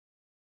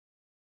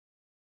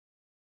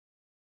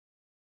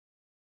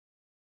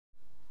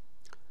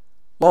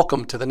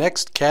Welcome to the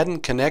next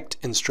Cadden Connect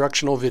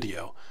instructional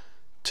video.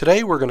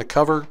 Today we're going to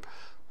cover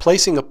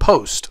placing a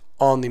post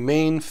on the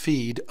main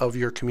feed of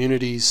your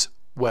community's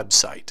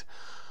website.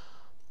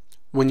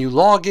 When you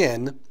log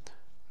in,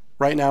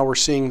 right now we're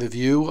seeing the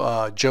view,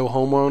 Joe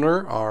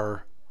Homeowner,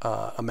 our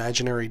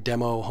imaginary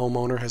demo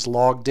homeowner, has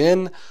logged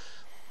in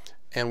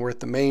and we're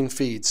at the main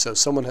feed. So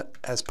someone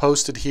has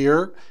posted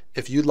here.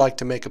 If you'd like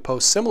to make a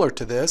post similar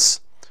to this,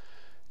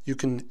 you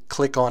can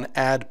click on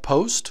Add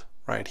Post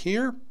right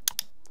here.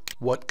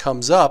 What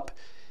comes up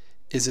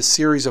is a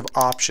series of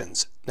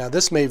options. Now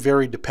this may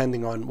vary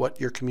depending on what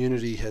your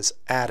community has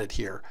added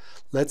here.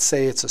 Let's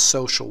say it's a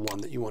social one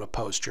that you want to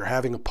post. You're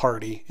having a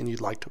party and you'd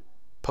like to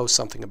post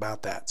something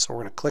about that. So we're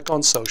going to click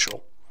on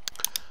social.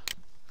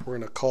 We're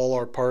going to call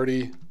our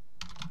party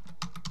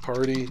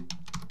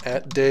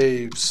at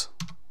Dave's.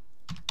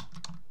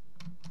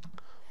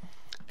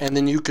 And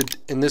then you could,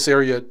 in this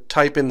area,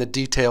 type in the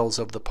details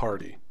of the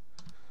party.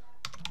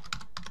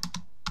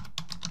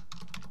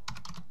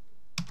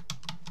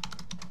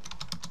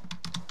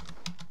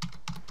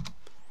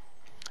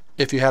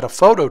 If you had a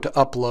photo to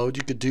upload,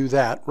 you could do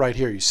that right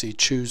here. You see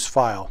choose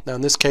file. Now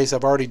in this case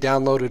I've already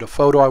downloaded a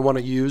photo I want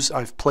to use.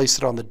 I've placed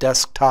it on the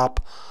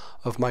desktop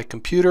of my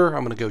computer.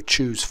 I'm going to go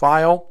choose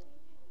file.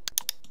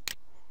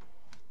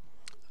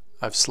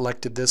 I've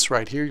selected this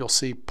right here. You'll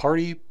see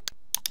party.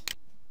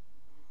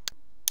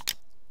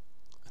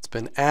 It's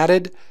been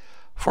added.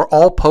 For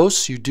all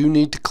posts you do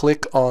need to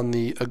click on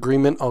the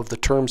agreement of the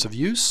terms of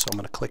use. So I'm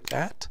going to click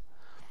that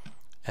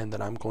and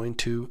then I'm going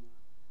to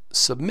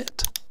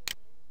submit.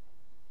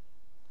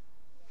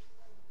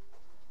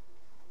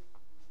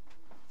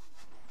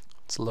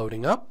 It's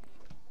loading up.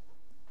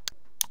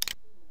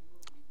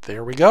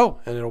 There we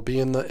go, and it'll be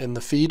in the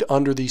feed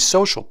under the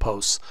social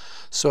posts.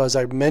 So as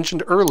I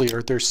mentioned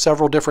earlier, there's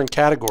several different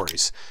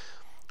categories: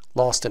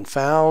 lost and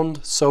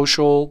found,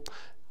 social.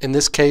 In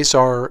this case,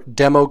 our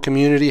demo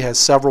community has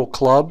several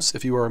clubs.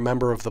 If you are a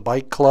member of the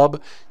bike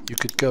club, you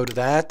could go to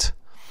that,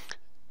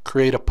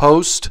 create a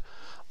post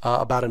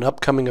about an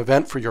upcoming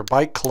event for your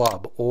bike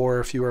club, or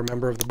if you are a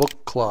member of the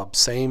book club,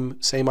 same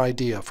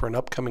idea for an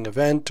upcoming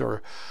event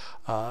or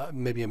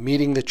maybe a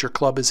meeting that your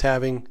club is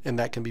having, and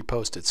that can be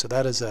posted. So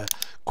that is a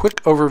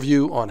quick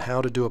overview on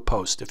how to do a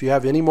post. If you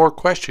have any more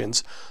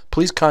questions,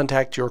 please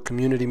contact your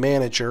community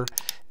manager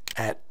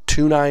at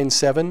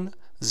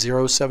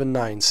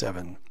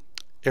 297-0797,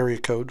 area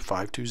code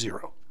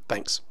 520.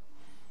 Thanks.